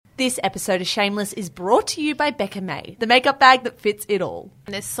This episode of Shameless is brought to you by Becca May, the makeup bag that fits it all.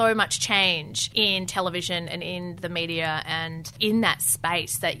 There's so much change in television and in the media and in that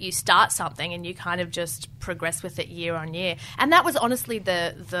space that you start something and you kind of just progress with it year on year. And that was honestly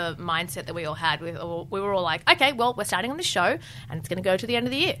the mindset that we all had. We were all like, okay, well, we're starting on this show and it's going to go to the end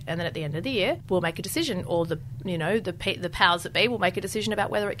of the year. And then at the end of the year, we'll make a decision, or the powers that be will make a decision about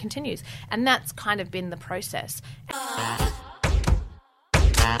whether it continues. And that's kind of been the process.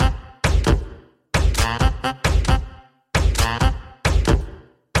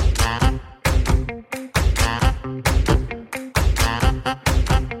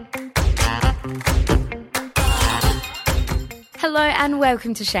 Hello and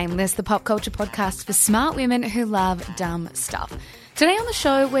welcome to Shameless, the pop culture podcast for smart women who love dumb stuff. Today on the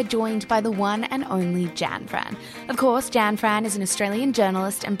show, we're joined by the one and only Jan Fran. Of course, Jan Fran is an Australian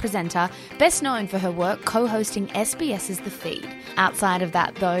journalist and presenter, best known for her work co-hosting SBS's The Feed. Outside of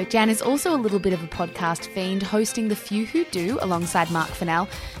that, though, Jan is also a little bit of a podcast fiend, hosting The Few Who Do alongside Mark Fennell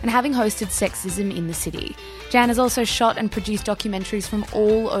and having hosted Sexism in the City. Jan has also shot and produced documentaries from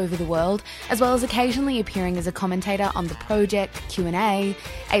all over the world, as well as occasionally appearing as a commentator on The Project, Q&A,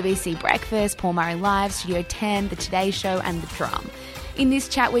 ABC Breakfast, Paul Murray Live, Studio 10, The Today Show and The Drum. In this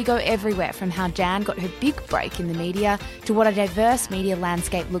chat, we go everywhere from how Jan got her big break in the media to what a diverse media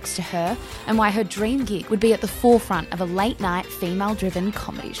landscape looks to her and why her dream gig would be at the forefront of a late-night, female-driven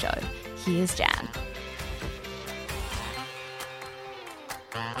comedy show. Here's Jan.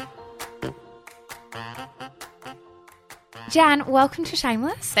 Jan, welcome to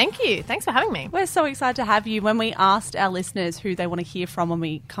Shameless. Thank you. Thanks for having me. We're so excited to have you. When we asked our listeners who they want to hear from when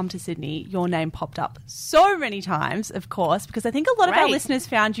we come to Sydney, your name popped up so many times, of course, because I think a lot of our listeners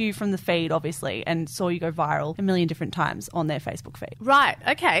found you from the feed, obviously, and saw you go viral a million different times on their Facebook feed. Right.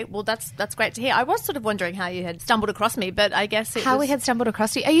 Okay. Well, that's great to hear. I was sort of wondering how you had stumbled across me, but I guess we had stumbled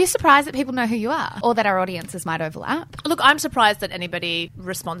across you. Are you surprised that people know who you are, or that our audiences might overlap? Look, I'm surprised that anybody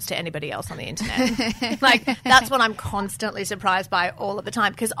responds to anybody else on the internet. Like, that's what I'm constantly surprised by all of the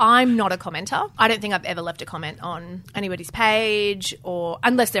time, because I'm not a commenter. I don't think I've ever left a comment on anybody's page, or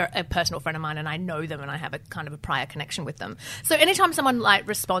unless they're a personal friend of mine and I know them and I have a kind of a prior connection with them. So anytime someone like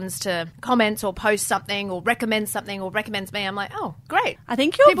responds to comments or posts something or recommends me, I'm like, oh, great. I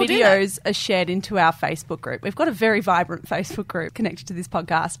think your videos are shared into our Facebook group. We've got a very vibrant Facebook group connected to this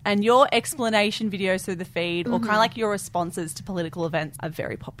podcast, and your explanation videos through the feed, or kind of like your responses to political events, are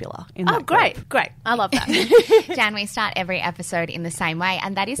very popular in that group. Great. I love that. Jan, we start every episode in the same way,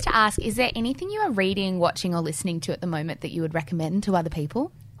 and that is to ask, is there anything you are reading, watching or listening to at the moment that you would recommend to other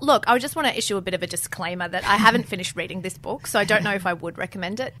people? Look, I just want to issue a bit of a disclaimer that I haven't finished reading this book, so I don't know if I would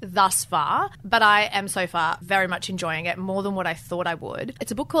recommend it thus far, but I am so far very much enjoying it, more than what I thought I would.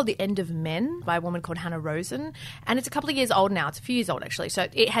 It's a book called The End of Men by a woman called Hannah Rosen, and it's a couple of years old now. It's a few years old, actually, so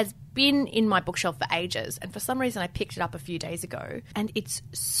it has been in my bookshelf for ages, and for some reason I picked it up a few days ago, and it's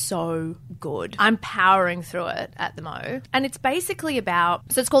so good. I'm powering through it at the mo, and it's basically about,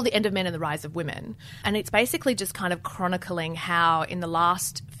 so it's called The End of Men and the Rise of Women, and it's basically just kind of chronicling how in the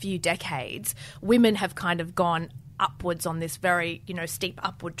last few decades women have kind of gone upwards on this very, steep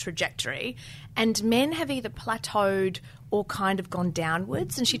upward trajectory, and men have either plateaued or kind of gone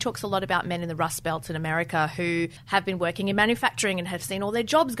downwards. And she talks a lot about men in the Rust Belt in America who have been working in manufacturing and have seen all their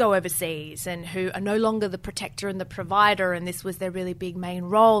jobs go overseas, and who are no longer the protector and the provider, and this was their really big main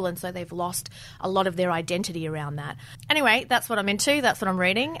role, and so they've lost a lot of their identity around that. Anyway, that's what I'm into, that's what I'm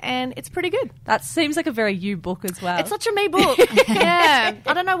reading, and it's pretty good. That seems like a very you book as well. It's such a me book. Yeah.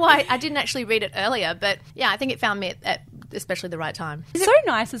 I don't know why I didn't actually read it earlier, but yeah, I think it found me at especially the right time. It's so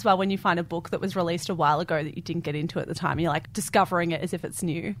nice as well when you find a book that was released a while ago that you didn't get into at the time. You're like discovering it as if it's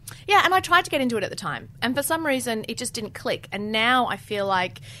new. Yeah, and I tried to get into it at the time, and for some reason it just didn't click, and now I feel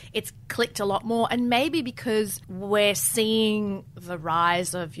like it's clicked a lot more, and maybe because we're seeing the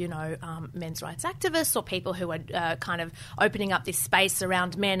rise of, men's rights activists or people who are kind of opening up this space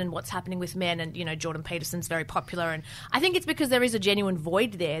around men and what's happening with men, and, Jordan Peterson's very popular, and I think it's because there is a genuine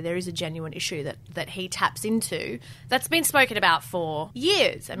void there. There is a genuine issue that he taps into that's been spoken about for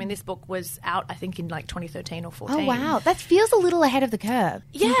years. I mean, this book was out, I think, in like 2013 or 14. Oh, wow. That feels a little ahead of the curve.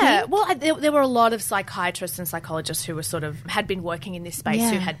 Yeah. Well, there were a lot of psychiatrists and psychologists who were had been working in this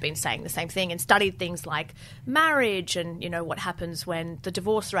space, who had been saying the same thing and studied things like marriage and, what happens when the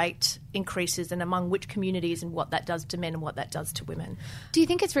divorce rate increases and among which communities and what that does to men and what that does to women. Do you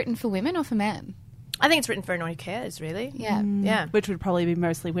think it's written for women or for men? I think it's written for anyone who cares, really. Yeah. Yeah. Which would probably be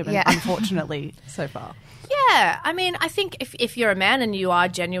mostly women, Yeah. unfortunately, so far. Yeah, I mean, I think if you're a man and you are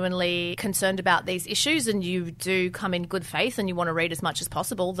genuinely concerned about these issues and you do come in good faith and you want to read as much as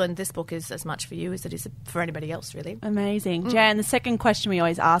possible, then this book is as much for you as it is for anybody else, really. Amazing. Jan, the second question we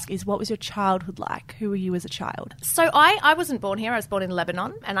always ask is, what was your childhood like? Who were you as a child? So I wasn't born here. I was born in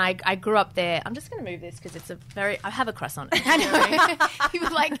Lebanon, and I grew up there. I'm just going to move this because it's I have a croissant. I know. You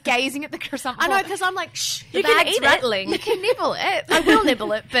were like gazing at the croissant. I know, because I'm like, shh, the You can bag's eat rattling. it. You can nibble it. I will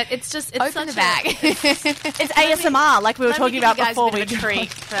nibble it, but it's Open such the bag. It's ASMR, like we were talking about before we we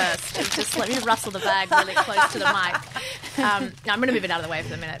treat first. And just let me rustle the bag really close to the mic. I'm going to move it out of the way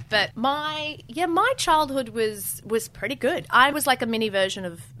for a minute. But my childhood was pretty good. I was like a mini version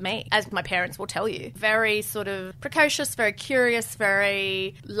of me, as my parents will tell you. Very sort of precocious, very curious,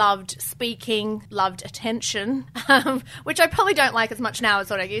 very loved speaking, loved attention, which I probably don't like as much now as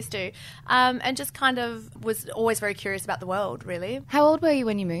what I used to. And just kind of was always very curious about the world, really. How old were you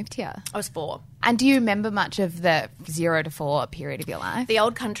when you moved here? I was 4. And do you remember much of the 0 to 4 period of your life? The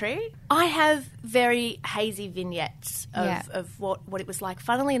old country. I have very hazy vignettes Yeah. of what it was like.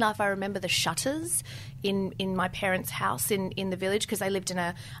 Funnily enough, I remember the shutters in my parents' house in the village, because they lived in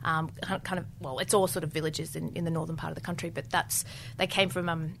a kind of, well, it's all sort of villages in the northern part of the country, but they came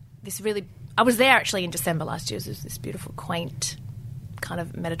from this really... I was there actually in December last year. It was this beautiful, quaint kind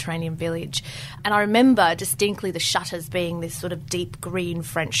of Mediterranean village, and I remember distinctly the shutters being this sort of deep green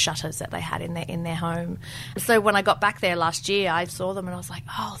French shutters that they had in their home. So when I got back there last year, I saw them and I was like,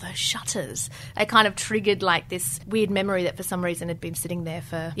 oh, those shutters. They kind of triggered like this weird memory that for some reason had been sitting there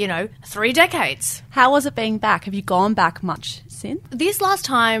for 3 decades. How was it being back? Have you gone back much since? This last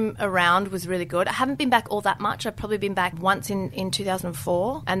time around was really good. I haven't been back all that much. I've probably been back once in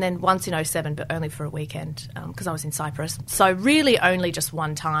 2004 and then once in 2007, but only for a weekend because I was in Cyprus. So really only just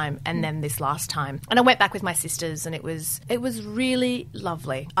one time, and then this last time. And I went back with my sisters, and it was really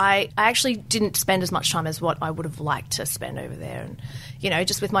lovely. I actually didn't spend as much time as what I would have liked to spend over there, and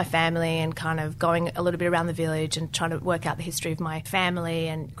just with my family and kind of going a little bit around the village and trying to work out the history of my family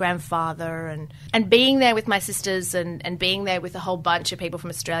and grandfather and being there with my sisters and being there with a whole bunch of people from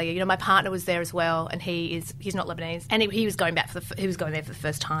Australia. My partner was there as well, and he's not Lebanese, and he was going there for the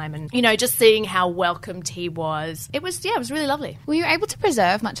first time, and just seeing how welcomed he was. It was really lovely. Were you able to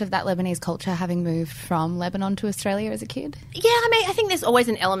preserve much of that Lebanese culture having moved from Lebanon to Australia as a kid? Yeah, I mean, I think there's always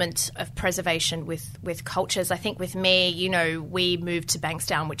an element of preservation with cultures. I think with me, we moved to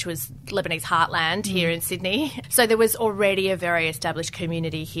Bankstown, which was Lebanese heartland here in Sydney. So there was already a very established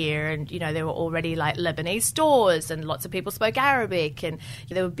community here, and, there were already like Lebanese stores, and lots of people spoke Arabic, and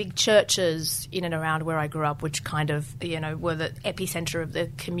there were big churches in and around where I grew up, which kind of, were the epicenter of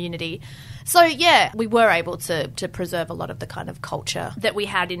the community. So, yeah, we were able to preserve a lot of the kind of culture that we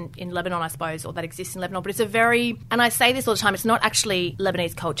had in Lebanon, I suppose, or that exists in Lebanon. But it's and I say this all the time, it's not actually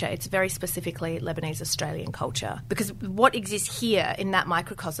Lebanese culture. It's very specifically Lebanese Australian culture. Because what exists here in that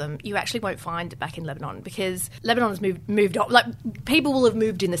microcosm, you actually won't find back in Lebanon, because Lebanon has moved on. Like, people will have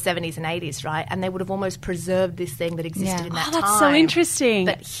moved in the 70s and 80s, right? And they would have almost preserved this thing that existed in that time. That's so interesting.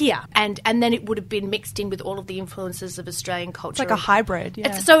 But here. And then it would have been mixed in with all of the influences of Australian culture. It's like a hybrid,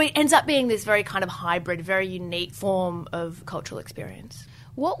 yeah. So it ends up being this very kind of hybrid, very unique form of cultural experience.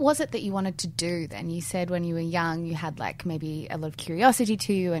 What was it that you wanted to do then? You said when you were young you had like maybe a lot of curiosity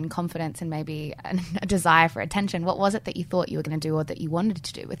to you and confidence and maybe a desire for attention. What was it that you thought you were going to do or that you wanted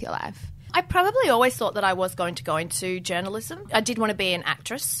to do with your life? I probably always thought that I was going to go into journalism. I did want to be an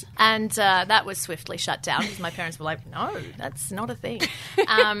actress, and that was swiftly shut down because my parents were like, no, that's not a thing.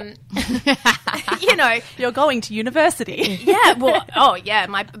 You're going to university. Yeah, well,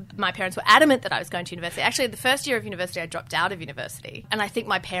 my parents were adamant that I was going to university. Actually, the first year of university, I dropped out of university, and I think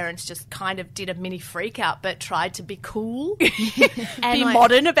my parents just kind of did a mini freak out, but tried to be cool. And be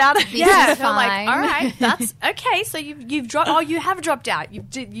modern about it. Yeah, so like, all right, that's okay. So you've dropped. Oh, you have dropped out.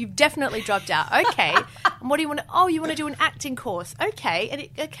 You've definitely dropped out. Okay. And what do you want to... Oh, you want to do an acting course. Okay.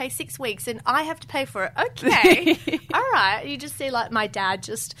 And 6 weeks, and I have to pay for it. Okay. All right. You just see like my dad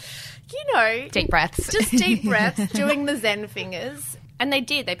just, deep breaths. Just deep breaths, doing the Zen fingers. And they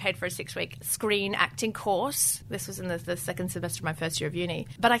did. They paid for a 6-week screen acting course. This was in the second semester of my first year of uni.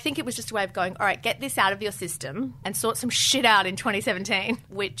 But I think it was just a way of going, all right, get this out of your system and sort some shit out in 2017,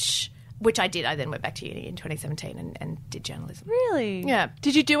 which I did. I then went back to uni in 2017 and did journalism. Really? Yeah.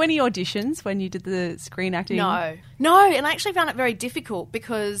 Did you do any auditions when you did the screen acting? No. And I actually found it very difficult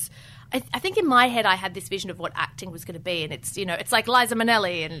because I think in my head I had this vision of what acting was going to be, and it's, you know, it's like Liza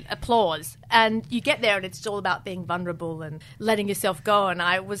Minnelli and applause, and you get there and it's all about being vulnerable and letting yourself go, and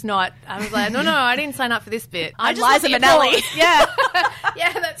I was like, no, I didn't sign up for this bit. I just Liza Minnelli. Yeah.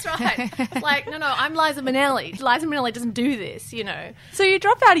 Yeah, that's right. Like, no, I'm Liza Minnelli. Liza Minnelli doesn't do this, you know. So you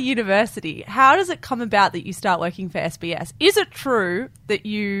drop out of university. How does it come about that you start working for SBS? Is it true that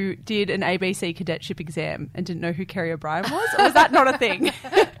you did an ABC cadetship exam and didn't know who Kerry O'Brien was? Or is that not a thing?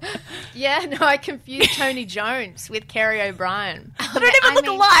 Yeah, no, I confused Tony Jones with Kerry O'Brien. They don't even look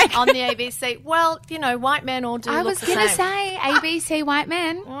alike. On the ABC. Well, you know, white men all do I look was the going to same. say ABC white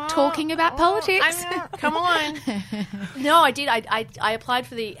men talking about politics. Come on. No, I did. I applied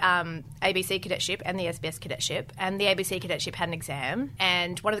for the ABC cadetship and the SBS cadetship, and the ABC cadetship had an exam,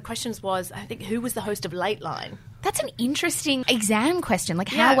 and one of the questions was, I think, who was the host of Late Line? That's an interesting exam question. Like,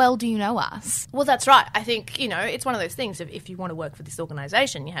 how well do you know us? Well, that's right. I think, you know, it's one of those things of if you want to work for this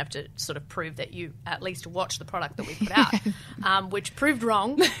organisation, you have to sort of prove that you at least watch the product that we put out, which proved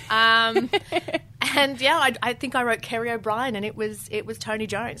wrong. And yeah, I think I wrote Kerry O'Brien, and it was Tony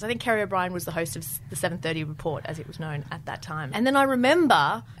Jones. I think Kerry O'Brien was the host of the 7:30 Report, as it was known at that time. And then I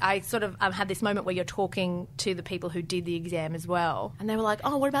remember I sort of had this moment where you're talking to the people who did the exam as well, and they were like,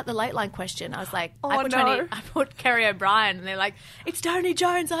 "Oh, what about the Late Line question?" I was like, I put Kerry O'Brien, and they're like, "It's Tony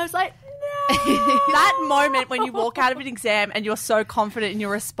Jones." I was like, no. That moment when you walk out of an exam and you're so confident in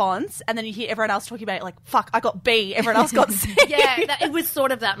your response, and then you hear everyone else talking about it, like, fuck, I got B, everyone else got C. Yeah, it was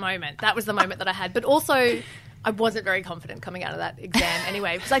sort of that moment. That was the moment that I had. But also, I wasn't very confident coming out of that exam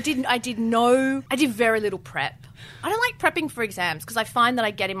anyway, because I did very little prep. I don't like prepping for exams because I find that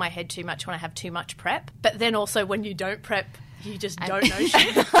I get in my head too much when I have too much prep. But then also when you don't prep, you just don't know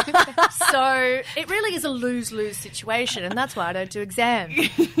shit. So it really is a lose-lose situation, and that's why I don't do exams.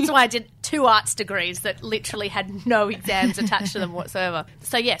 That's why I did 2 arts degrees that literally had no exams attached to them whatsoever.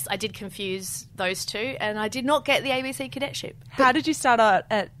 So yes, I did confuse those two, and I did not get the ABC cadetship. How did you start out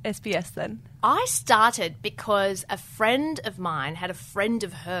at SBS then? I started because a friend of mine had a friend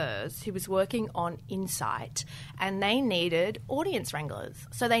of hers who was working on Insight, and they needed audience wranglers.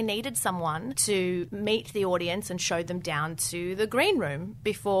 So they needed someone to meet the audience and show them down to the green room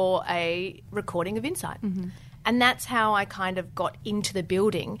before a recording of Insight. Mm-hmm. And that's how I kind of got into the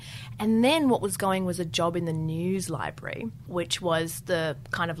building. And then what was going was a job in the news library, which was the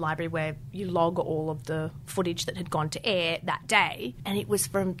kind of library where you log all of the footage that had gone to air that day. And it was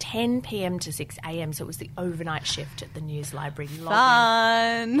from 10 p.m. to 6 a.m. So it was the overnight shift at the news library.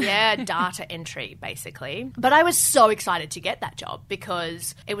 Fun. Yeah, data entry, basically. But I was so excited to get that job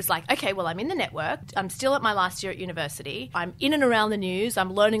because it was like, okay, well, I'm in the network. I'm still at my last year at university. I'm in and around the news.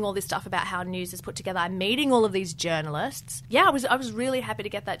 I'm learning all this stuff about how news is put together. I'm meeting all of these journalists. Yeah, I was really happy to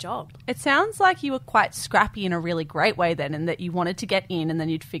get that job. It sounds like you were quite scrappy in a really great way then, and that you wanted to get in and then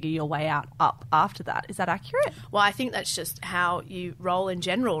you'd figure your way up after that. Is that accurate? Well, I think that's just how you roll in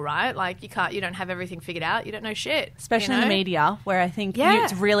general, right? Like you don't have everything figured out. You don't know shit. Especially in the media, where I think Yeah.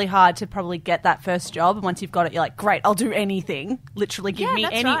 it's really hard to probably get that first job, and once you've got it, you're like, great, I'll do anything. Literally give me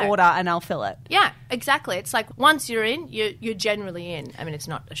that's any right. order and I'll fill it. Yeah, exactly. It's like once you're in, you're generally in. I mean, it's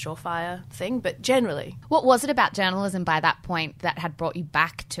not a surefire thing, but generally. What was it about journalism by that point that had brought you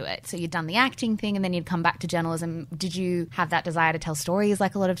back to it? So you'd done the acting thing and then you'd come back to journalism. Did you have that desire to tell stories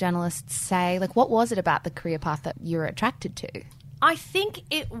like a lot of journalists say? Like, what was it about the career path that you were attracted to? I think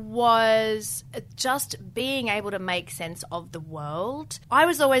it was just being able to make sense of the world. I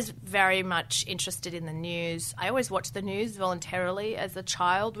was always very much interested in the news. I always watched the news voluntarily as a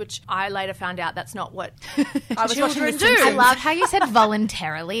child, which I later found out that's not what children do. I love how you said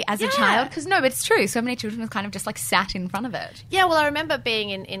voluntarily as a child, because no, it's true. So many children have kind of just like sat in front of it. Yeah, well, I remember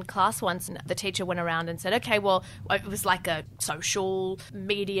being in class once and the teacher went around and said, okay, well, it was like a social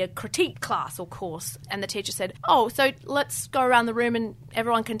media critique class or course. And the teacher said, oh, so let's go around the room and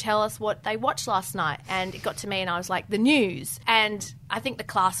everyone can tell us what they watched last night. And it got to me and I was like, the news. And I think the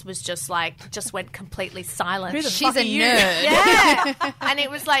class was just went completely silent. She's a nerd. Yeah. And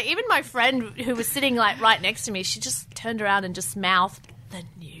it was like, even my friend who was sitting like right next to me, she just turned around and just mouthed, the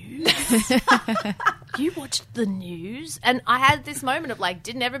news? You watched the news? And I had this moment of like,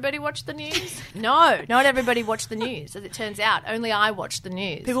 didn't everybody watch the news? No, not everybody watched the news. As it turns out, only I watched the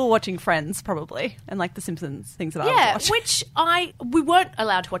news. People were watching Friends, probably, and like The Simpsons, things that I would watch. Which we weren't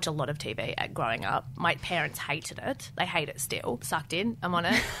allowed to watch a lot of TV growing up. My parents hated it. They hate it still. Sucked in, I'm on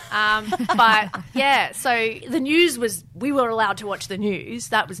it. But yeah, so the news we were allowed to watch the news.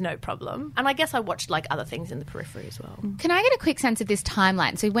 That was no problem. And I guess I watched like other things in the periphery as well. Can I get a quick sense of this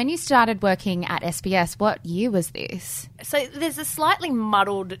timeline? So when you started working at SBS, guess, what year was this? So there's a slightly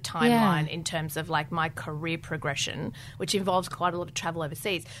muddled timeline in terms of like my career progression, which involves quite a lot of travel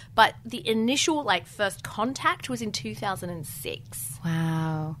overseas. But the initial first contact was in 2006.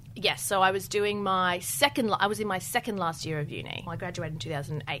 Wow. Yes, so I was doing I was in my second last year of uni. I graduated in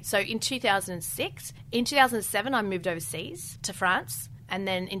 2008. So in 2006, in 2007 I moved overseas to France. And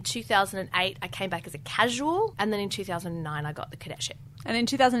then in 2008, I came back as a casual. And then in 2009, I got the cadetship. And in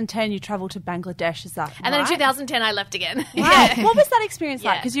 2010, you travelled to Bangladesh, is that right? And then in 2010, I left again. Wow. Yeah. What was that experience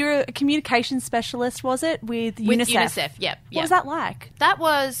like? Because you're a communications specialist, was it, with UNICEF? With UNICEF, yep. What was that like? That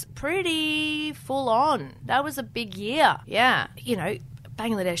was pretty full on. That was a big year. Yeah.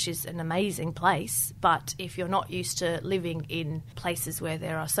 Bangladesh is an amazing place, but if you're not used to living in places where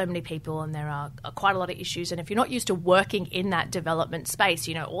there are so many people and there are quite a lot of issues, and if you're not used to working in that development space,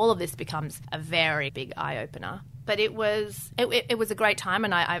 all of this becomes a very big eye-opener. But it was a great time,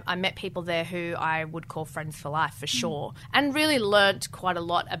 and I met people there who I would call friends for life, for sure, and really learnt quite a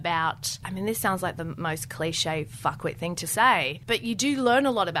lot about, this sounds like the most cliche fuckwit thing to say, but you do learn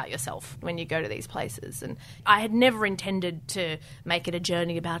a lot about yourself when you go to these places. And I had never intended to make it a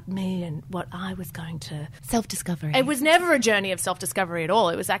journey about me and what I was going to... Self-discovery. It was never a journey of self-discovery at all.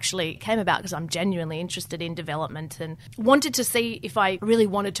 It came about because I'm genuinely interested in development and wanted to see if I really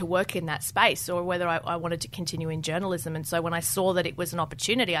wanted to work in that space or whether I wanted to continue in journalism. And so when I saw that it was an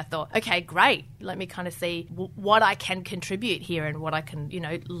opportunity, I thought, okay, great, let me kind of see what I can contribute here and what I can,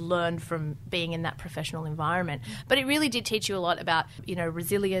 learn from being in that professional environment. But it really did teach you a lot about,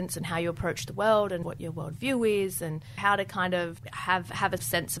 resilience and how you approach the world and what your worldview is and how to kind of have a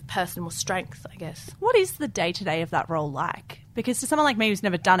sense of personal strength, I guess. What is the day-to-day of that role like? Because to someone like me who's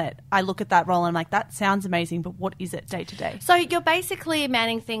never done it, I look at that role and I'm like, that sounds amazing, but what is it day to day? So you're basically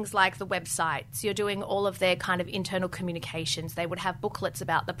manning things like the websites. You're doing all of their kind of internal communications. They would have booklets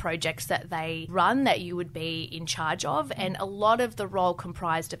about the projects that they run that you would be in charge of. And a lot of the role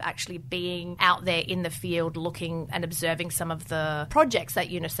comprised of actually being out there in the field looking and observing some of the projects that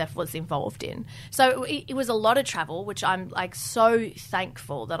UNICEF was involved in. So it was a lot of travel, which I'm so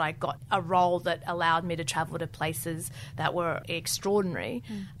thankful that I got a role that allowed me to travel to places that were extraordinary.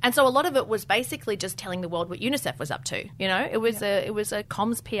 And so a lot of it was basically just telling the world what UNICEF was up to. It was a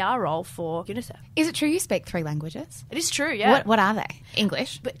comms PR role for UNICEF. Is it true you speak 3 languages? It is true, yeah. What are they?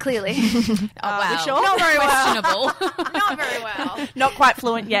 English? But clearly. Wow. Sure? Not very Questionable. well. Not very well. Not quite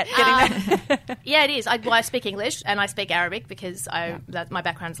fluent yet. Getting there. Yeah, it is. I speak English and I speak Arabic because my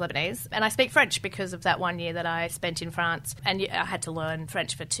background's Lebanese, and I speak French because of that 1 year that I spent in France, and I had to learn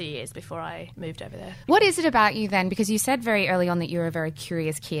French for 2 years before I moved over there. What is it about you then? Because you said very early on that you're a very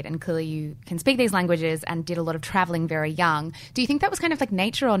curious kid and clearly you can speak these languages and did a lot of travelling very young. Do you think that was kind of like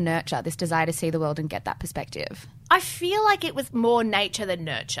nature or nurture, this desire to see the world and get that perspective? I feel like it was more nature than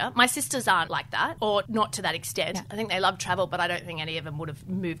nurture. My sisters aren't like that, or not to that extent. Yeah. I think they love travel, but I don't think any of them would have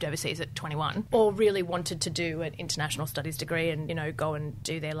moved overseas at 21 or really wanted to do an international studies degree and, go and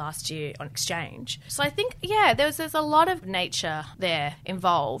do their last year on exchange. So I think, there's a lot of nature there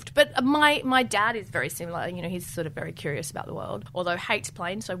involved. But my dad is very similar. He's sort of very curious about the world, although hates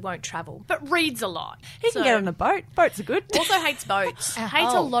planes, so won't travel, but reads a lot. He can get on a boat. Boats are good. Also hates boats.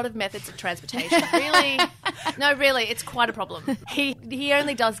 Hates a lot of methods of transportation. Really, it's quite a problem. He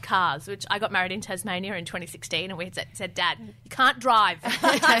only does cars, which I got married in Tasmania in 2016, and we had said, Dad, you can't drive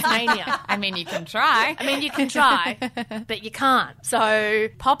to Tasmania. You can try. You can try, but you can't. So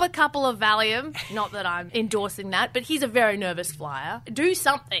pop a couple of Valium, not that I'm endorsing that, but he's a very nervous flyer. Do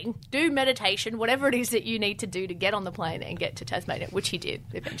something, do meditation, whatever it is that you need to do to get on the plane and get to Tasmania, which he did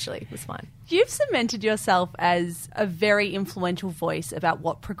eventually. It was fine. You've cemented yourself as a very influential voice about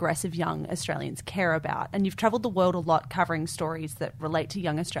what progressive young Australians care about, and you've travelled the world a lot covering stories that relate to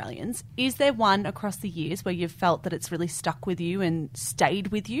young Australians. Is there one across the years where you've felt that it's really stuck with you and stayed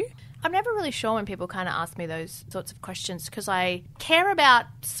with you? I'm never really sure when people kind of ask me those sorts of questions because I care about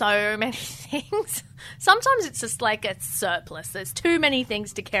so many things. Sometimes it's just like a surplus. There's too many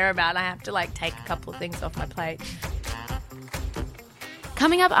things to care about. I have to take a couple of things off my plate.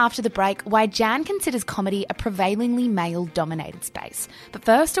 Coming up after the break, why Jan considers comedy a prevailingly male-dominated space. But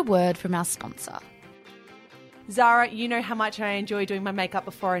first, a word from our sponsor. Zara, you know how much I enjoy doing my makeup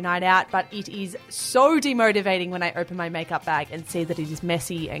before a night out, but it is so demotivating when I open my makeup bag and see that it is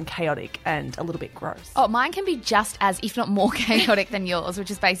messy and chaotic and a little bit gross. Oh, mine can be just as, if not more chaotic than yours, which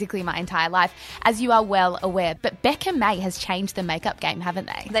is basically my entire life, as you are well aware. But Becca May has changed the makeup game, haven't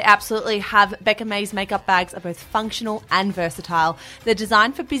they? They absolutely have. Becca May's makeup bags are both functional and versatile. They're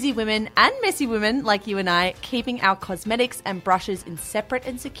designed for busy women and messy women like you and I, keeping our cosmetics and brushes in separate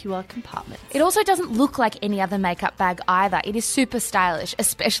and secure compartments. It also doesn't look like any other makeup bag either. It is super stylish,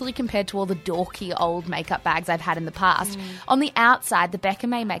 especially compared to all the dorky old makeup bags I've had in the past. On the outside, the Becca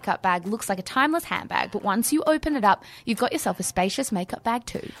May makeup bag looks like a timeless handbag, but once you open it up, you've got yourself a spacious makeup bag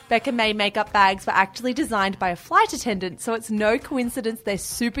too. Becca May makeup bags were actually designed by a flight attendant, so it's no coincidence they're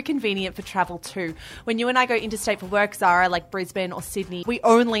super convenient for travel too. When you and I go interstate for work, Zara, like Brisbane or Sydney, we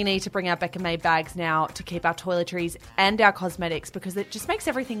only need to bring our Becca May bags now to keep our toiletries and our cosmetics because it just makes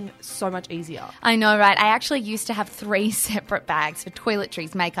everything so much easier. I know, right? I actually used to have 3 separate bags for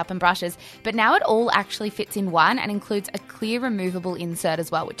toiletries, makeup and brushes, but now it all actually fits in one and includes a clear removable insert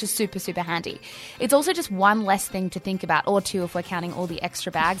as well, which is super, super handy. It's also just one less thing to think about, or 2 if we're counting all the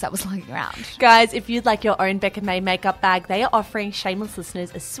extra bags that was lying around. Guys, if you'd like your own Becca May makeup bag, they are offering Shameless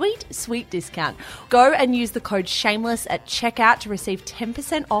listeners a sweet, sweet discount. Go and use the code SHAMELESS at checkout to receive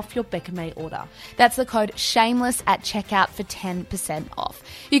 10% off your Becca May order. That's the code SHAMELESS at checkout for 10% off.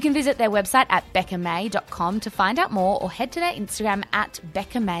 You can visit their website at beccamay.com to find out more, or head to their Instagram at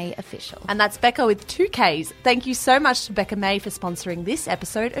BeccaMayOfficial. And that's Becca with 2 Ks. Thank you so much to Becca May for sponsoring this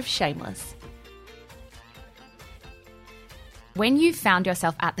episode of Shameless. When you found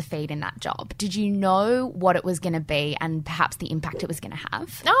yourself at the feed in that job, did you know what it was going to be and perhaps the impact it was going to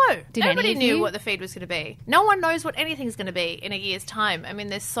have? No, Did nobody any of knew you? what the feed was going to be. No one knows what anything's going to be in a year's time. I mean,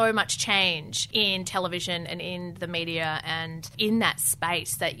 there's so much change in television and in the media and in that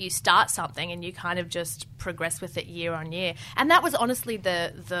space that you start something and you kind of just progress with it year on year. And that was honestly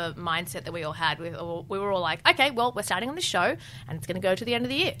the mindset that we all had. We were all like, okay, well, we're starting on this show and it's going to go to the end of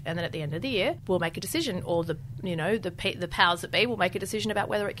the year. And then at the end of the year, we'll make a decision, or the powers that be will make a decision about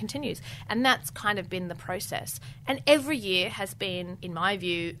whether it continues. And that's kind of been the process. And every year has been, in my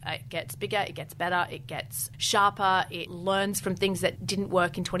view, it gets bigger, it gets better, it gets sharper, it learns from things that didn't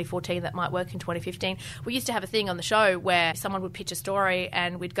work in 2014 that might work in 2015. We used to have a thing on the show where someone would pitch a story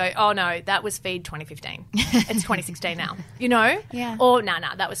and we'd go, oh no, that was feed 2015. It's 2016 now. You know? Yeah. Or no,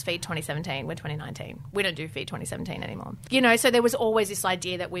 that was feed 2017. We're 2019. We don't do feed 2017 anymore. You know, so there was always this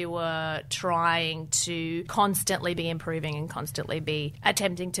idea that we were trying to constantly be improving and constantly be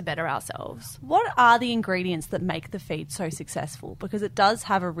attempting to better ourselves. What are the ingredients that make the feed so successful? Because it does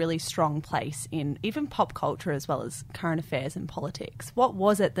have a really strong place in even pop culture as well as current affairs and politics. What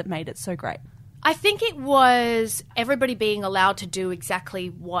was it that made it so great? I think it was everybody being allowed to do exactly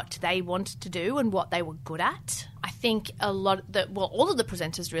what they wanted to do and what they were good at. I think all of the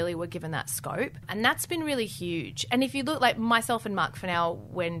presenters really were given that scope, and that's been really huge. And if you look, like myself and Mark Fennell,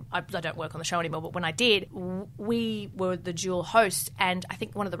 when I don't work on the show anymore, but when I did, we were the dual hosts, and I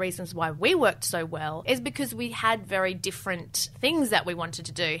think one of the reasons why we worked so well is because we had very different things that we wanted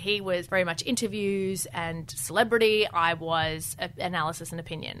to do. He was very much interviews and celebrity. I was analysis and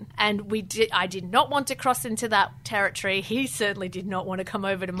opinion. And I did not want to cross into that territory. He certainly did not want to come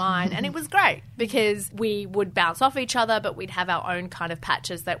over to mine. And it was great because we would bounce off each other, but we'd have our own kind of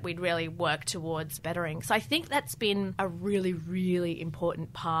patches that we'd really work towards bettering. So I think that's been a really, really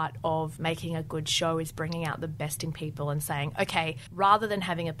important part of making a good show, is bringing out the best in people and saying, okay, rather than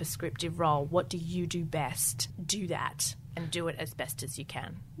having a prescriptive role, what do you do best? Do that. And do it as best as you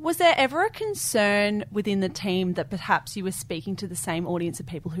can. Was there ever a concern within the team that perhaps you were speaking to the same audience of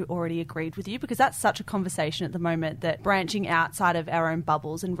people who already agreed with you? Because that's such a conversation at the moment, that branching outside of our own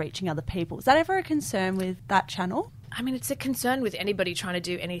bubbles and reaching other people. Is that ever a concern with that channel? I mean, it's a concern with anybody trying to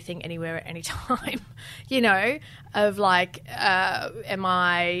do anything, anywhere, at any time, you know, of like, am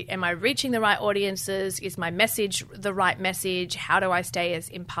I reaching the right audiences? Is my message the right message? How do I stay as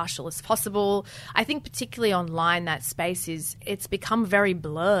impartial as possible? I think particularly online, that space it's become very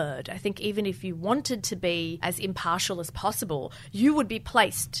blurred. I think even if you wanted to be as impartial as possible, you would be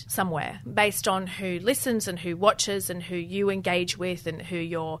placed somewhere based on who listens and who watches and who you engage with and who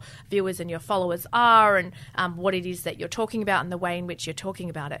your viewers and your followers are, and what it is that you're talking about and the way in which you're talking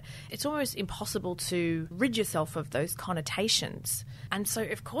about it. It's almost impossible to rid yourself of those connotations. And so,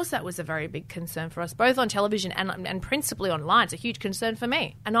 of course, that was a very big concern for us, both on television and principally online. It's a huge concern for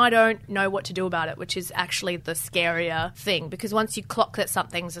me. And I don't know what to do about it, which is actually the scarier thing, because once you clock that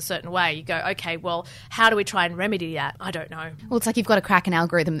something's a certain way, you go, okay, well, how do we try and remedy that? I don't know. Well, it's like you've got to crack an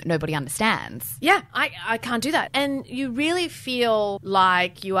algorithm that nobody understands. Yeah, I can't do that. And you really feel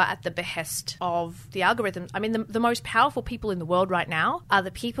like you are at the behest of the algorithms. I mean, the most most powerful people in the world right now are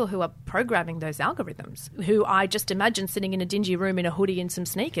the people who are programming those algorithms, who I just imagine sitting in a dingy room in a hoodie and some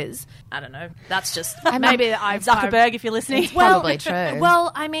sneakers. I don't know. That's just maybe I've Zuckerberg, if you're listening. It's probably true.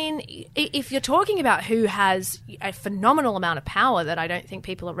 Well, I mean, if you're talking about who has a phenomenal amount of power that I don't think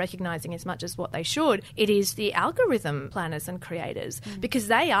people are recognizing as much as what they should, it is the algorithm planners and creators, because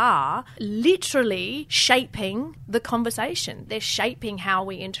they are literally shaping the conversation. They're shaping how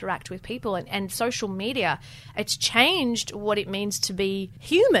we interact with people, and social media, it's changed what it means to be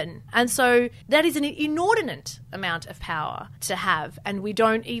human. And so that is an inordinate amount of power to have, and we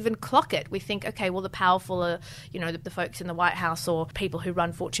don't even clock it. We think, okay, well, the powerful are, the folks in the White House or people who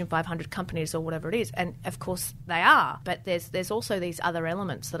run Fortune 500 companies or whatever it is. And of course they are, but there's also these other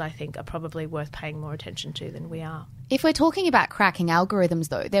elements that I think are probably worth paying more attention to than we are. If we're talking about cracking algorithms,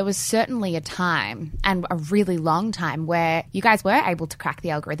 though, there was certainly a time, and a really long time, where you guys were able to crack the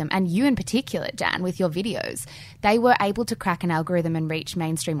algorithm, and you in particular, Jan, with your videos. They were able to crack an algorithm and reach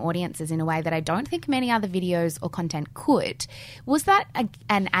mainstream audiences in a way that I don't think many other videos or content could. Was that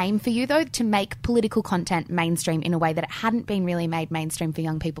an aim for you, though, to make political content mainstream in a way that it hadn't been really made mainstream for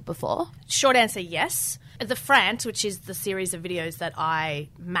young people before? Short answer, yes. The Frant, which is the series of videos that I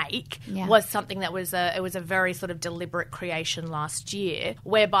make, was something that was a very sort of deliberate creation last year,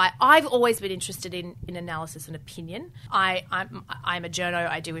 whereby I've always been interested in analysis and opinion. I'm a journo,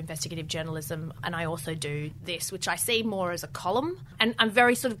 I do investigative journalism, and I also do this, which I see more as a column. And I'm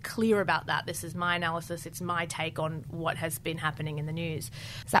very sort of clear about that. This is my analysis, it's my take on what has been happening in the news.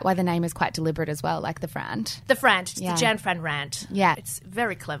 Is that why the name is quite deliberate as well, like the Frant? The Frant, the Jan Fran rant. Yeah. It's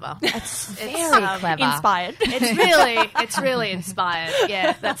very clever. It's very clever. Inspired. It's really inspired.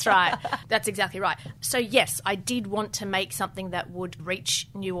 Yeah, that's right. That's exactly right. So yes, I did want to make something that would reach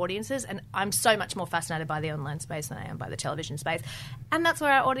new audiences, and I'm so much more fascinated by the online space than I am by the television space. And that's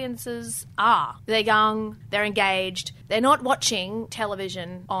where our audiences are. They're young, they're engaged, they're not watching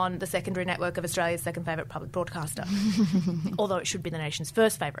television on the secondary network of Australia's second favourite public broadcaster, although it should be the nation's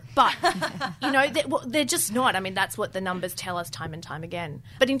first favourite. But, they're just not. I mean, that's what the numbers tell us time and time again.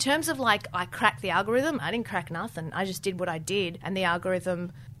 But in terms of, I cracked the algorithm, I didn't crack nothing. I just did what I did, and the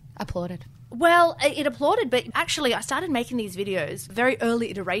algorithm applauded. Well, it applauded, but actually I started making these videos, very early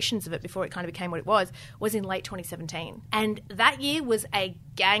iterations of it before it kind of became what it was in late 2017. And that year was a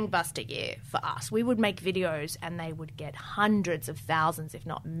gangbuster year for us. We would make videos and they would get hundreds of thousands, if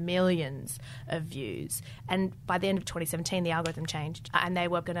not millions of views. And by the end of 2017, the algorithm changed and they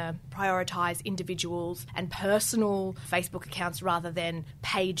were going to prioritise individuals and personal Facebook accounts rather than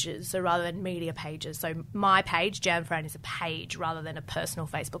pages, so rather than media pages. So my page, Jan Fran, is a page rather than a personal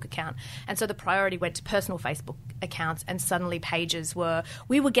Facebook account. And so the priority went to personal Facebook accounts, and suddenly pages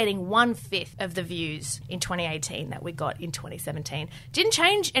we were getting 1/5 of the views in 2018 that we got in 2017. Didn't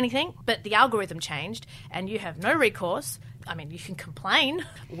change anything, but the algorithm changed, and you have no recourse. I mean, you can complain,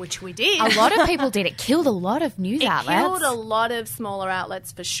 which we did. A lot of people did. It killed a lot of news outlets. It killed a lot of smaller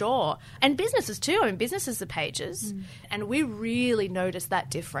outlets for sure. And businesses too. I mean, businesses are pages. And we really noticed that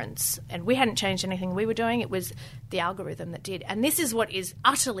difference. And we hadn't changed anything we were doing. It was the algorithm that did. And this is what is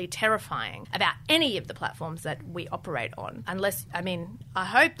utterly terrifying about any of the platforms that we operate on. I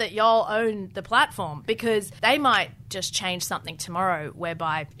hope that y'all own the platform, because they might just change something tomorrow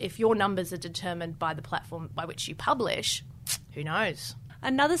whereby if your numbers are determined by the platform by which you publish, who knows?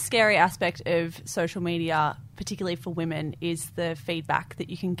 Another scary aspect of social media, particularly for women, is the feedback that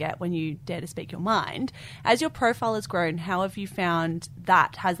you can get when you dare to speak your mind. As your profile has grown, how have you found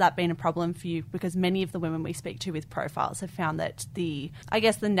that? Has that been a problem for you? Because many of the women we speak to with profiles have found that the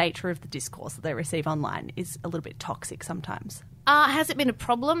nature of the discourse that they receive online is a little bit toxic sometimes. Has it been a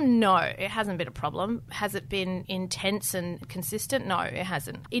problem? No, it hasn't been a problem. Has it been intense and consistent? No, it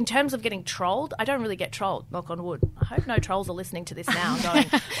hasn't. In terms of getting trolled, I don't really get trolled, knock on wood. I hope no trolls are listening to this now going,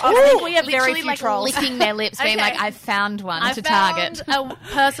 I think we have very few trolls. Licking their lips, being like, I've found one to target. I found a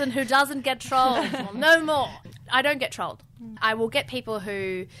person who doesn't get trolled. Well, no more. I don't get trolled. I will get people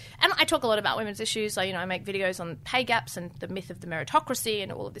who... And I talk a lot about women's issues. So, I make videos on pay gaps and the myth of the meritocracy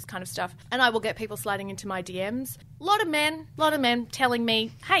and all of this kind of stuff. And I will get people sliding into my DMs. A lot of men telling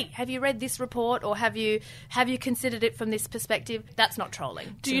me, hey, have you read this report, or have you considered it from this perspective? That's not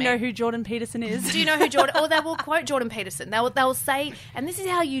trolling. Do you know who Jordan Peterson is? Do you know who Jordan... Or they will quote Jordan Peterson. They will say... And this is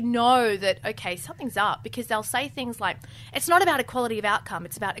how you know that, okay, something's up, because they'll say things like, it's not about equality of outcome,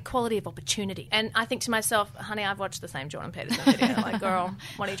 it's about equality of opportunity. And I think to myself, honey, I've watched the same Jordan Jordan Peterson video. Like, girl,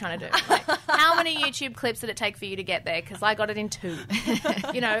 what are you trying to do? Like, how many YouTube clips did it take for you to get there? Because I got it in 2.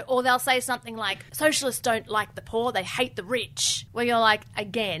 Or they'll say something like, socialists don't like the poor, they hate the rich. Where you're like,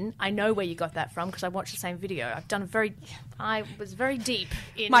 again, I know where you got that from because I watched the same video. I was very deep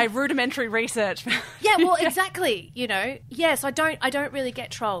in my rudimentary research. Yeah, well, exactly. Yes, I don't really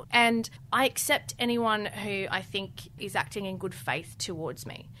get trolled, and I accept anyone who I think is acting in good faith towards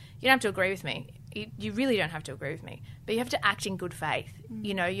me. You don't have to agree with me. You really don't have to agree with me, but you have to act in good faith.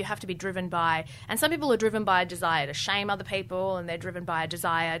 You have to be driven by, and some people are driven by a desire to shame other people, and they're driven by a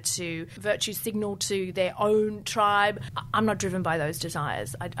desire to virtue signal to their own tribe. I'm not driven by those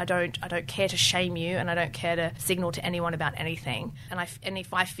desires. I don't care to shame you, and I don't care to signal to anyone about anything. And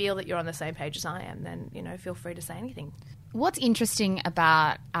if I feel that you're on the same page as I am, then feel free to say anything. What's interesting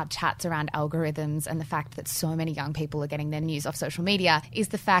about our chats around algorithms and the fact that so many young people are getting their news off social media is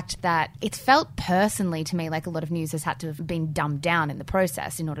the fact that it's felt personally to me like a lot of news has had to have been dumbed down in the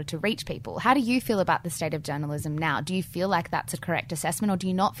process in order to reach people. How do you feel about the state of journalism now? Do you feel like that's a correct assessment, or do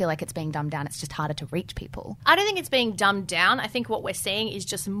you not feel like it's being dumbed down, it's just harder to reach people? I don't think it's being dumbed down. I think what we're seeing is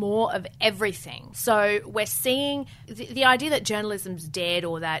just more of everything. So we're seeing the idea that journalism's dead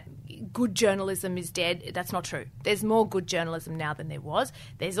or that good journalism is dead. That's not true. There's more good journalism now than there was.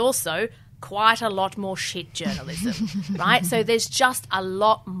 There's also quite a lot more shit journalism, right? So there's just a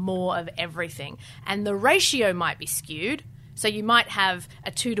lot more of everything. And the ratio might be skewed. So you might have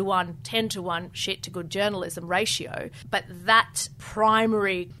a 2-to-1, 10-to-1 shit to good journalism ratio, but that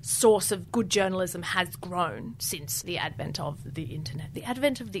primary source of good journalism has grown since the advent of the internet. The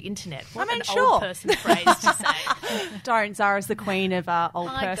advent of the internet. What an old person phrase to say. Don't. Zara's the queen of old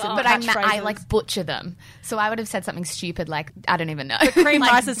person. God. But I butcher them. So I would have said something stupid like, I don't even know. The cream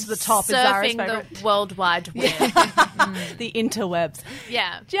rises to the top is Zara's favourite. The World Wide Web. The interwebs.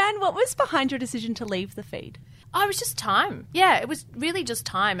 Yeah. Jan, what was behind your decision to leave the feed? Oh, it was just time. Yeah, it was really just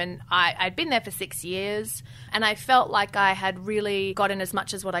time. And I'd been there for 6 years, and I felt like I had really gotten as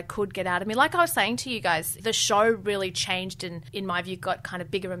much as what I could get out of me. Like I was saying to you guys, the show really changed and, in my view, got kind of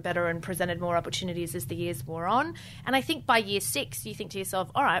bigger and better and presented more opportunities as the years wore on. And I think by year 6, you think to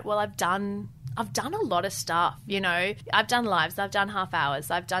yourself, all right, well, I've done a lot of stuff, I've done lives, I've done half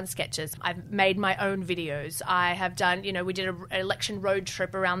hours, I've done sketches, I've made my own videos, I have done, we did an election road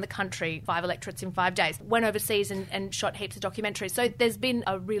trip around the country, 5 electorates in 5 days, went overseas and shot heaps of documentaries. So there's been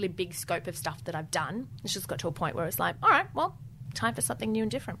a really big scope of stuff that I've done. It's just got to a point where it's like, all right, well, time for something new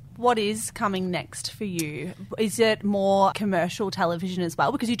and different. What is coming next for you? Is it more commercial television as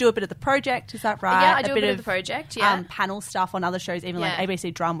well? Because you do a bit of The Project, is that right? Yeah, I do a bit of The Project, yeah. Panel stuff on other shows, even like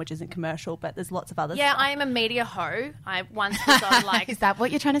ABC Drum, which isn't commercial, but there's lots of other stuff. Yeah, I am a media hoe. I once was on like... Is that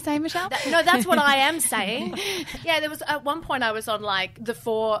what you're trying to say, Michelle? No, that's what I am saying. Yeah, there was at one point I was on like the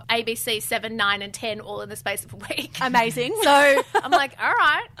 4, ABC 7, 9 and 10 all in the space of a week. Amazing. So I'm like, all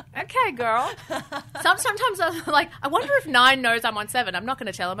right, okay, girl. Sometimes I'm like, I wonder if 9 knows I'm on 7. I'm not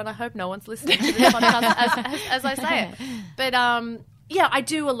going to tell him, and I hope no one's listening to this podcast as I say it. But yeah, I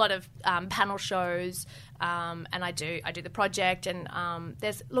do a lot of panel shows, and I do The Project, and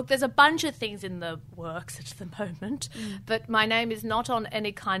there's a bunch of things in the works at the moment, but my name is not on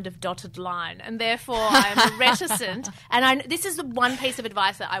any kind of dotted line, and therefore I'm reticent. And this is the one piece of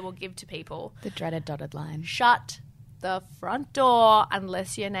advice that I will give to people: the dreaded dotted line. Shut the front door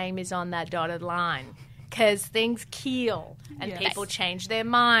unless your name is on that dotted line. Because things keel and people change their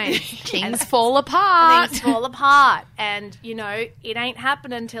minds. Things fall apart. Things fall apart. And, it ain't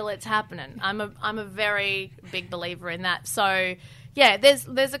happening until it's happening. I'm a very big believer in that. So, yeah,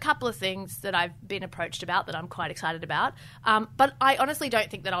 there's a couple of things that I've been approached about that I'm quite excited about. But I honestly don't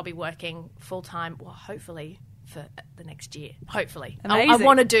think that I'll be working full-time, well, hopefully, for the next year. Hopefully. I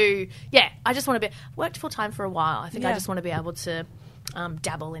want to do... Yeah, I just want to be... Worked full-time for a while. I think I just want to be able to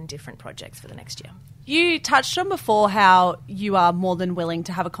dabble in different projects for the next year. You touched on before how you are more than willing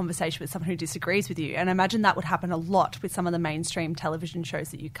to have a conversation with someone who disagrees with you, and I imagine that would happen a lot with some of the mainstream television shows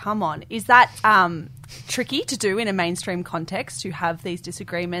that you come on. Is that tricky to do in a mainstream context, to have these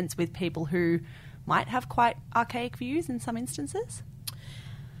disagreements with people who might have quite archaic views in some instances?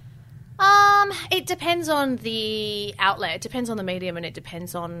 It depends on the outlet. It depends on the medium, and it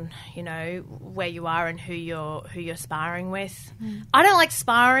depends on, where you are and who you're sparring with. I don't like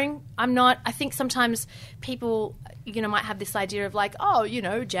sparring. I think sometimes people might have this idea of like, oh,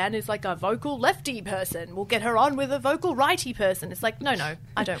 Jan is like a vocal lefty person. We'll get her on with a vocal righty person. It's like, no,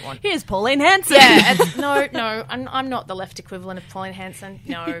 I don't want. Here's Pauline Hanson. Yeah, no, I'm not the left equivalent of Pauline Hanson.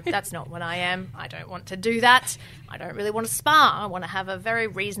 No, that's not what I am. I don't want to do that. I don't really want to spar. I want to have a very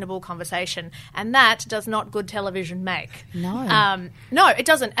reasonable conversation, and that does not good television make. No, no, it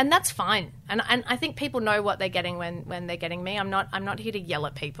doesn't, and that's fine. And I think people know what they're getting when they're getting me. I'm not here to yell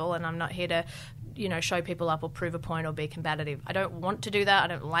at people, and I'm not here to show people up or prove a point or be combative. I don't want to do that. I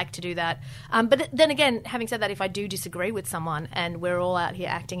don't like to do that. But then again, having said that, if I do disagree with someone and we're all out here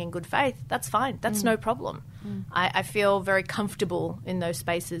acting in good faith, that's fine. That's no problem. I feel very comfortable in those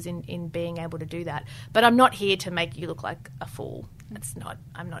spaces in being able to do that. But I'm not here to make you look like a fool.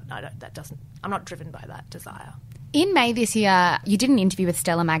 I'm not driven by that desire. In May this year, you did an interview with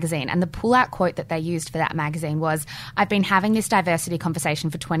Stella magazine, and the pull-out quote that they used for that magazine was, "I've been having this diversity conversation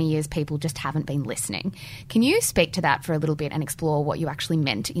for 20 years, people just haven't been listening." Can you speak to that for a little bit and explore what you actually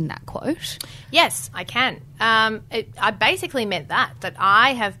meant in that quote? Yes, I can. I basically meant that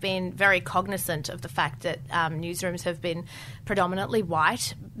I have been very cognizant of the fact that newsrooms have been predominantly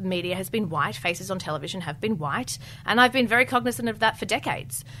white, media has been white, faces on television have been white, and I've been very cognizant of that for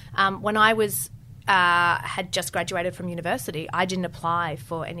decades. When I had just graduated from university, I didn't apply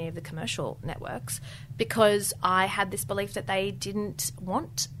for any of the commercial networks because I had this belief that they didn't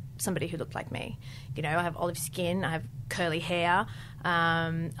want somebody who looked like me. I have olive skin, I have curly hair,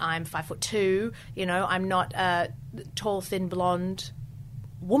 I'm 5'2", I'm not a tall, thin, blonde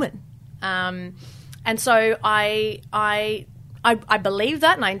woman. And so I believed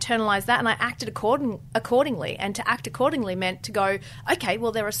that and I internalized that and I acted accordingly. And to act accordingly meant to go, okay,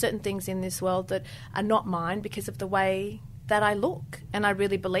 well, there are certain things in this world that are not mine because of the way that I look. And I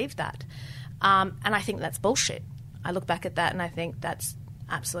really believed that. And I think that's bullshit. I look back at that and I think that's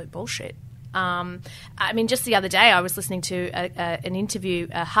absolute bullshit. Just the other day I was listening to an interview,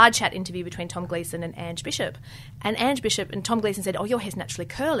 a hard chat interview between Tom Gleeson and Ange Bishop. And Ange Bishop and Tom Gleeson said, "Oh, your hair's naturally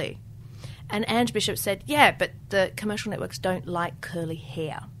curly." And Ange Bishop said, "Yeah, but the commercial networks don't like curly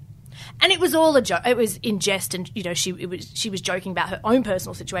hair." And it was all a joke. It was in jest, and she was joking about her own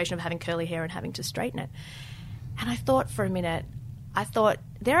personal situation of having curly hair and having to straighten it. And I thought for a minute,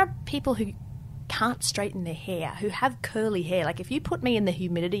 there are people who can't straighten their hair, who have curly hair. Like if you put me in the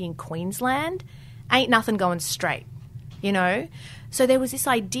humidity in Queensland, ain't nothing going straight, So there was this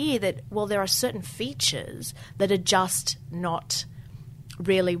idea that, well, there are certain features that are just not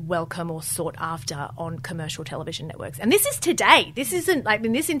really welcome or sought after on commercial television networks. And this is today. This isn't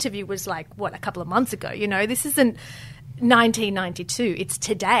this interview was a couple of months ago, This isn't 1992. It's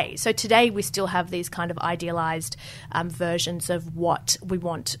today. So today we still have these kind of idealised versions of what we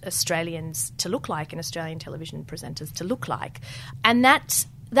want Australians to look like and Australian television presenters to look like. And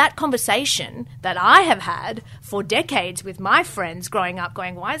that conversation that I have had for decades with my friends growing up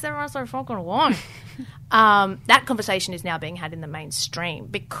going, why is everyone so fucking white? That conversation is now being had in the mainstream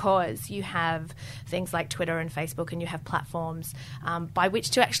because you have things like Twitter and Facebook and you have platforms by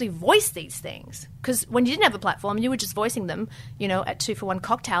which to actually voice these things. Because when you didn't have a platform, you were just voicing them, at 2-for-1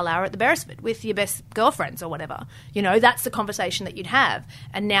 cocktail hour at the Beresford with your best girlfriends or whatever. That's the conversation that you'd have.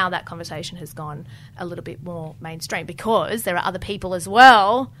 And now that conversation has gone a little bit more mainstream because there are other people as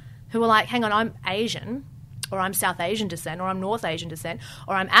well who are like, hang on, I'm Asian, or I'm South Asian descent, or I'm North Asian descent,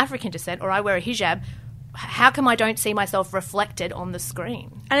 or I'm African descent, or I wear a hijab. How come I don't see myself reflected on the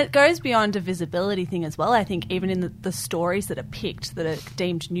screen? And it goes beyond a visibility thing as well. I think even in the stories that are picked that are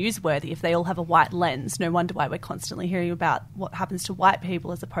deemed newsworthy, if they all have a white lens, no wonder why we're constantly hearing about what happens to white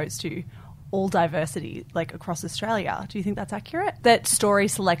people as opposed to all diversity across Australia. Do you think that's accurate? That story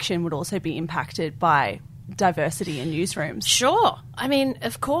selection would also be impacted by diversity in newsrooms? Sure. I mean,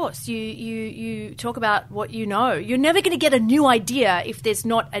 of course, you talk about what you know. You're never going to get a new idea if there's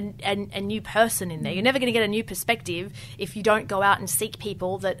not a new person in there. You're never going to get a new perspective if you don't go out and seek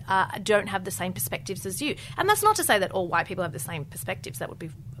people that don't have the same perspectives as you. And that's not to say that all white people have the same perspectives. That would be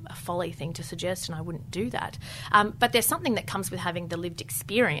a folly thing to suggest, and I wouldn't do that. But there's something that comes with having the lived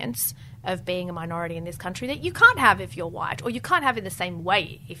experience of being a minority in this country that you can't have if you're white, or you can't have in the same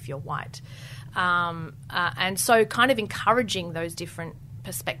way if you're white. And so kind of encouraging those different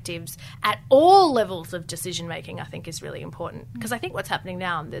perspectives at all levels of decision making, I think, is really important. Because I think what's happening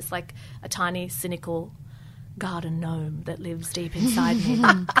now, there's a tiny cynical garden gnome that lives deep inside me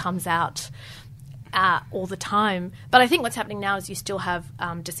that comes out all the time. But I think what's happening now is you still have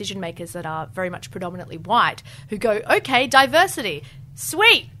decision makers that are very much predominantly white who go, okay, diversity,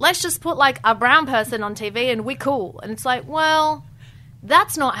 sweet, let's just put a brown person on TV and we're cool. And it's like, well,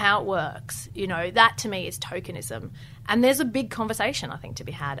 that's not how it works. That to me is tokenism. And there's a big conversation, I think, to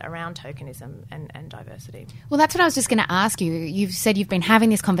be had around tokenism and diversity. Well, that's what I was just going to ask you. You've said you've been having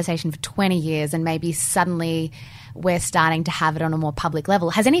this conversation for 20 years and maybe suddenly we're starting to have it on a more public level.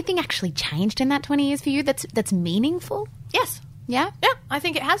 Has anything actually changed in that 20 years for you that's meaningful? Yes. Yeah? Yeah, I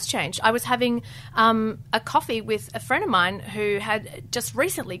think it has changed. I was having a coffee with a friend of mine who had just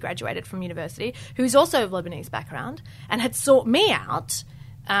recently graduated from university, who's also of Lebanese background, and had sought me out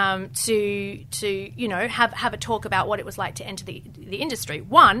to have a talk about what it was like to enter the industry.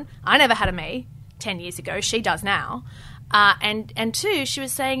 One, I never had a me 10 years ago. She does now. And two, she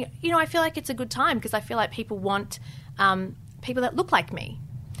was saying, I feel like it's a good time because I feel like people want people that look like me.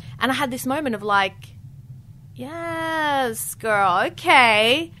 And I had this moment of like, yes, girl,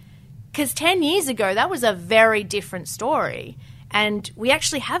 okay. Because 10 years ago, that was a very different story. And we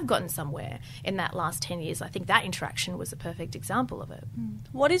actually have gotten somewhere in that last 10 years. I think that interaction was a perfect example of it.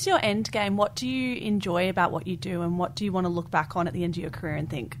 What is your end game? What do you enjoy about what you do, and what do you want to look back on at the end of your career and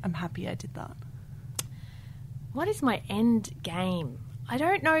think, I'm happy I did that? What is my end game? I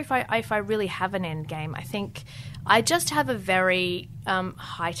don't know if I really have an end game. I think I just have a very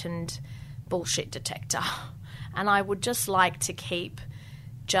heightened bullshit detector. And I would just like to keep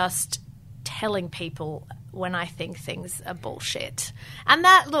just telling people when I think things are bullshit. And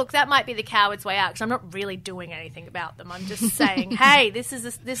that might be the coward's way out because I'm not really doing anything about them. I'm just saying, hey, this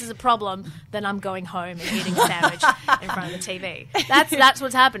is a problem. Then I'm going home and eating a sandwich in front of the TV. That's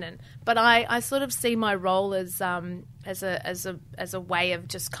what's happening. But I sort of see my role as a way of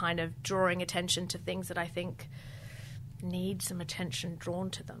just kind of drawing attention to things that I think need some attention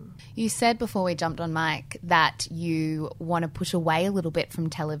drawn to them. You said before we jumped on mic that you want to push away a little bit from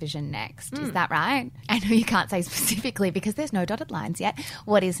television next. Is that right? I know you can't say specifically because there's no dotted lines yet.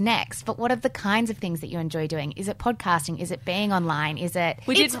 What is next? But what are the kinds of things that you enjoy doing? Is it podcasting? Is it being online? Is it...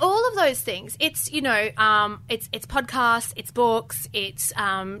 It's all of those things. It's, it's podcasts, it's books, it's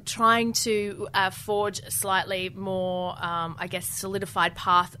trying to forge a slightly more, solidified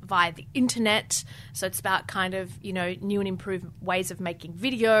path via the internet. So it's about kind of, new and improved ways of making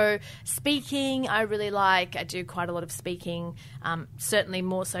video. Speaking, I really like. I do quite a lot of speaking, certainly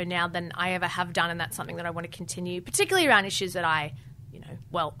more so now than I ever have done, and that's something that I want to continue, particularly around issues that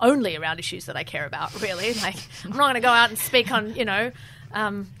only around issues that I care about, really. Like, I'm not going to go out and speak on,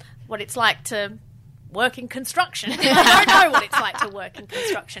 what it's like to work in construction. I don't know what it's like to work in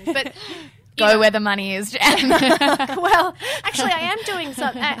construction, but... Go where the money is, Jan. Well, actually, I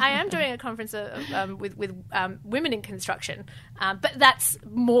am doing a conference with women in construction, but that's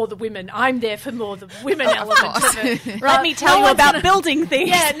more the women. I'm there for more the women element of it. Let me tell you about building things.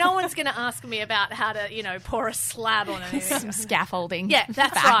 Yeah, no one's going to ask me about how to, pour a slab on anything. Some scaffolding. Yeah,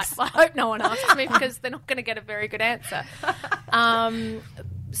 that's Facts. right. I hope no one asks me because they're not going to get a very good answer.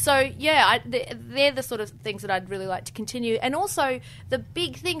 So, yeah, they're the sort of things that I'd really like to continue. And also, the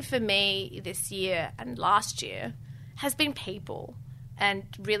big thing for me this year and last year has been people, and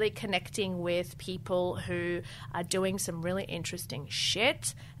really connecting with people who are doing some really interesting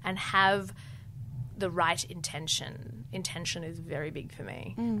shit and have the right intention. Intention is very big for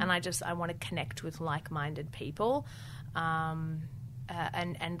me. And I want to connect with like-minded people and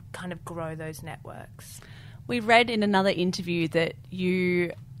kind of grow those networks. We read in another interview that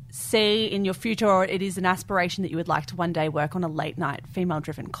you see in your future, or it is an aspiration that you would like to one day work on a late-night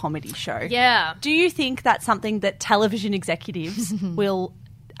female-driven comedy show. Yeah. Do you think that's something that television executives will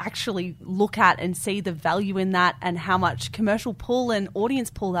actually look at and see the value in that, and how much commercial pull and audience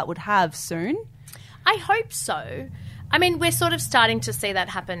pull that would have soon? I hope so. I mean, we're sort of starting to see that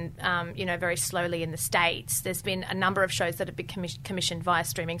happen, very slowly in the States. There's been a number of shows that have been commissioned via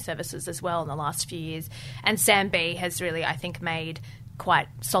streaming services as well in the last few years. And Sam B has really, I think, made quite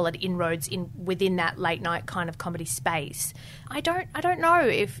solid inroads within that late night kind of comedy space. I don't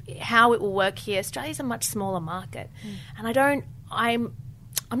know how it will work here. Australia's a much smaller market, and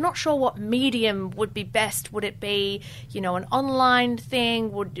I'm not sure what medium would be best. Would it be, an online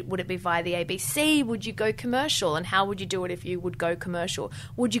thing? Would it be via the ABC? Would you go commercial? And how would you do it if you would go commercial?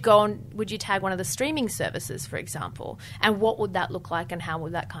 Would you tag one of the streaming services, for example? And what would that look like, and how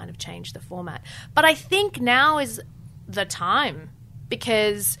would that kind of change the format? But I think now is the time,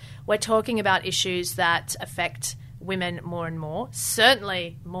 because we're talking about issues that affect women more and more,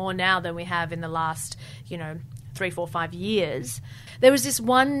 certainly more now than we have in the last, 3, 4, 5 years. There was this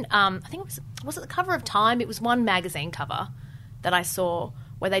one, I think was it the cover of Time? It was one magazine cover that I saw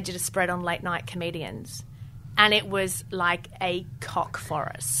where they did a spread on late night comedians, and it was like a cock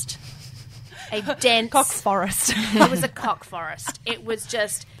forest. A dense... Cock forest. It was a cock forest. It was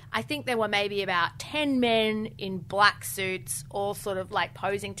just I think there were maybe about 10 men in black suits all sort of like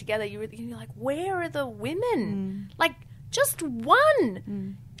posing together. You're like, where are the women? Like, just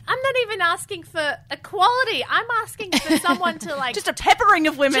one. I'm not even asking for equality. I'm asking for someone to like... just a peppering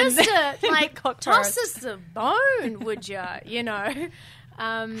of women. Just to like toss us a bone, would you? You know?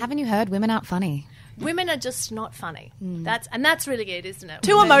 Haven't you heard women aren't funny? Women are just not funny. That's really it, isn't it?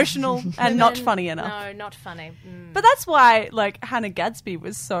 Too emotional and not funny enough. No, not funny. But that's why, like, Hannah Gadsby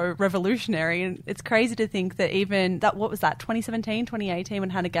was so revolutionary. And it's crazy to think that even that, what was that, 2017, 2018,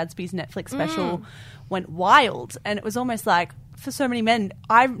 when Hannah Gadsby's Netflix special went wild. And it was almost like, for so many men,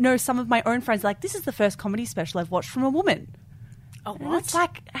 I know some of my own friends, like, this is the first comedy special I've watched from a woman. Oh, what? And it's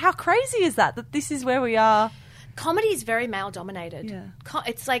like, how crazy is that this is where we are? Comedy is very male-dominated. Yeah.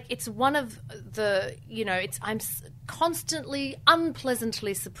 It's like, it's one of the, I'm constantly,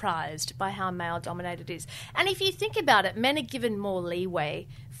 unpleasantly surprised by how male-dominated it is. And if you think about it, men are given more leeway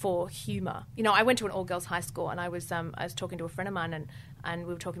for humour. You know, I went to an all-girls high school, and I was talking to a friend of mine, and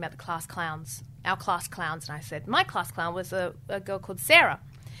we were talking about the class clowns, our class clowns, and I said, my class clown was a girl called Sarah.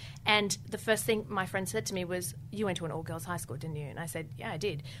 And the first thing my friend said to me was, you went to an all-girls high school, didn't you? And I said, yeah, I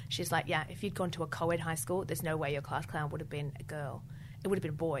did. She's like, yeah, if you'd gone to a co-ed high school, there's no way your class clown would have been a girl. It would have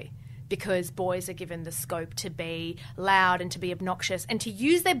been a boy, because boys are given the scope to be loud and to be obnoxious and to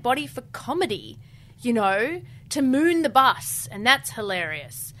use their body for comedy, to moon the bus, and that's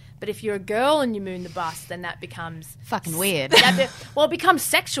hilarious. But if you're a girl and you moon the bus, then that becomes... fucking weird. Well, it becomes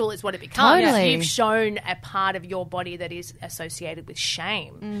sexual is what it becomes. Totally. You've shown a part of your body that is associated with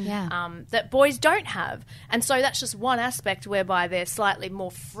shame Yeah. that boys don't have. And so that's just one aspect whereby they're slightly more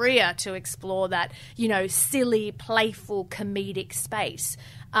freer to explore that, silly, playful, comedic space.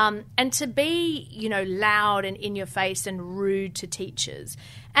 And to be, loud and in your face and rude to teachers.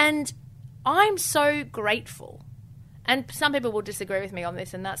 And I'm so grateful. And some people will disagree with me on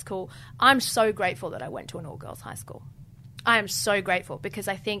this, and that's cool. I'm so grateful that I went to an all-girls high school. I am so grateful, because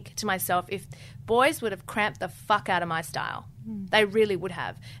I think to myself, if boys would have cramped the fuck out of my style, they really would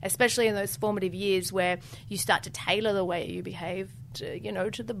have, especially in those formative years where you start to tailor the way you behave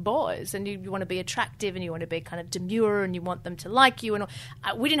to the boys, and you want to be attractive, and you want to be kind of demure, and you want them to like you. And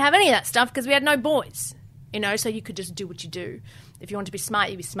we didn't have any of that stuff because we had no boys. So you could just do what you do. If you want to be smart,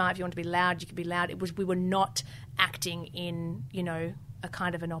 you'd be smart. If you want to be loud, you could be loud. We were not acting in, a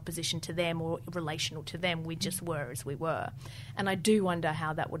kind of an opposition to them or relational to them. We just were as we were. And I do wonder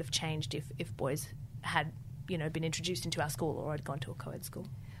how that would have changed if boys had, been introduced into our school or had gone to a co-ed school.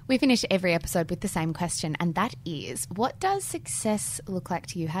 We finish every episode with the same question, and that is, what does success look like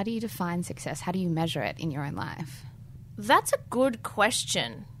to you? How do you define success? How do you measure it in your own life? That's a good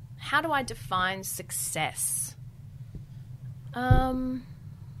question. How do I define success? I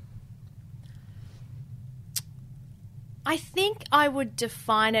think I would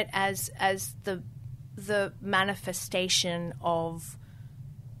define it as the manifestation of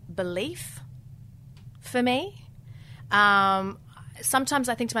belief for me. Sometimes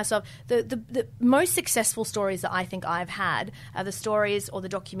I think to myself, the most successful stories that I think I've had are the stories or the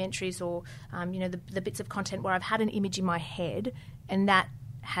documentaries or the bits of content where I've had an image in my head, and that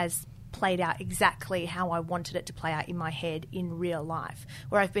has played out exactly how I wanted it to play out in my head in real life,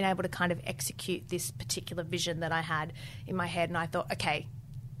 where I've been able to kind of execute this particular vision that I had in my head, and I thought, okay,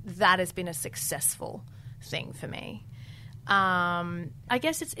 that has been a successful thing for me. I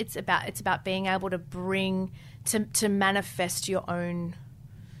guess it's about being able to bring to manifest your own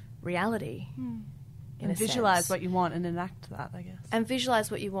reality, And visualize what you want and enact that, I guess. And visualize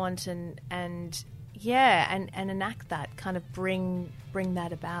what you want and enact that, kind of bring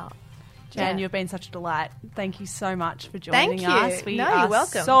that about. Jan, you've been such a delight. Thank you so much for joining us. You're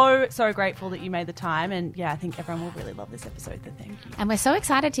welcome. So grateful that you made the time. And I think everyone will really love this episode, so thank you. And we're so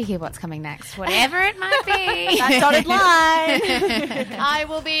excited to hear what's coming next, whatever it might be. That dotted line. I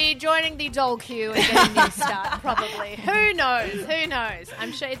will be joining the doll queue and getting a new start, probably. Who knows?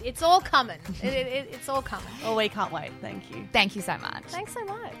 I'm sure it's all coming. It's all coming. Oh, we can't wait. Thank you. Thank you so much. Thanks so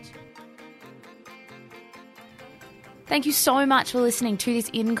much. Thank you so much for listening to this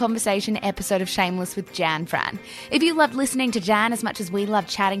In Conversation episode of Shameless with Jan Fran. If you loved listening to Jan as much as we loved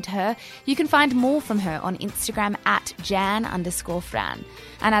chatting to her, you can find more from her on Instagram at Jan_Fran.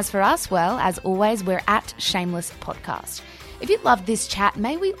 And as for us, well, as always, we're at Shameless Podcast. If you loved this chat,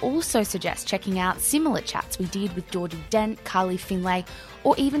 may we also suggest checking out similar chats we did with Georgie Dent, Carly Finlay,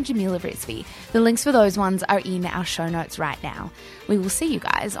 or even Jamila Rizvi. The links for those ones are in our show notes right now. We will see you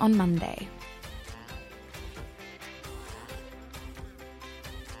guys on Monday.